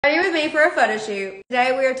Ready with me for a photo shoot.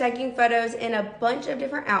 Today we are taking photos in a bunch of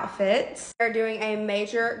different outfits. We're doing a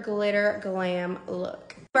major glitter glam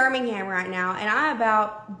look. Birmingham right now, and I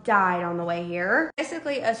about died on the way here.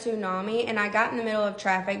 Basically a tsunami, and I got in the middle of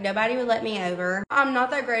traffic. Nobody would let me over. I'm not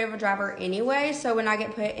that great of a driver anyway, so when I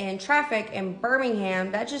get put in traffic in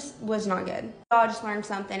Birmingham, that just was not good. I just learned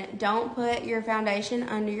something. Don't put your foundation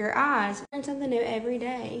under your eyes. Learn something new every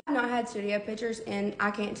day. I've not had studio pictures in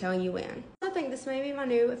I can't tell you when. I think this may be my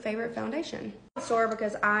new favorite foundation. Store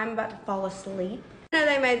because I'm about to fall asleep. I know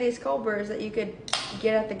they made these cold brews that you could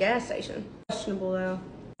get at the gas station. Questionable though.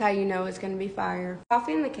 How you know it's gonna be fire.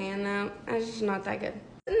 Coffee in the can though, it's just not that good.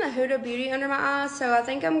 In the Huda Beauty under my eyes, so I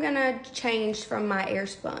think I'm gonna change from my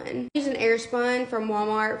Airspun. Using Airspun from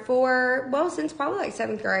Walmart for, well, since probably like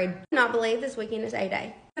 7th grade. I cannot believe this weekend is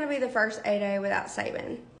A-Day. It's gonna be the first A-Day without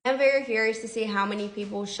Saban. I'm very curious to see how many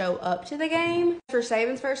people show up to the game. For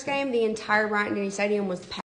Saban's first game, the entire Bryant Denny Stadium was packed.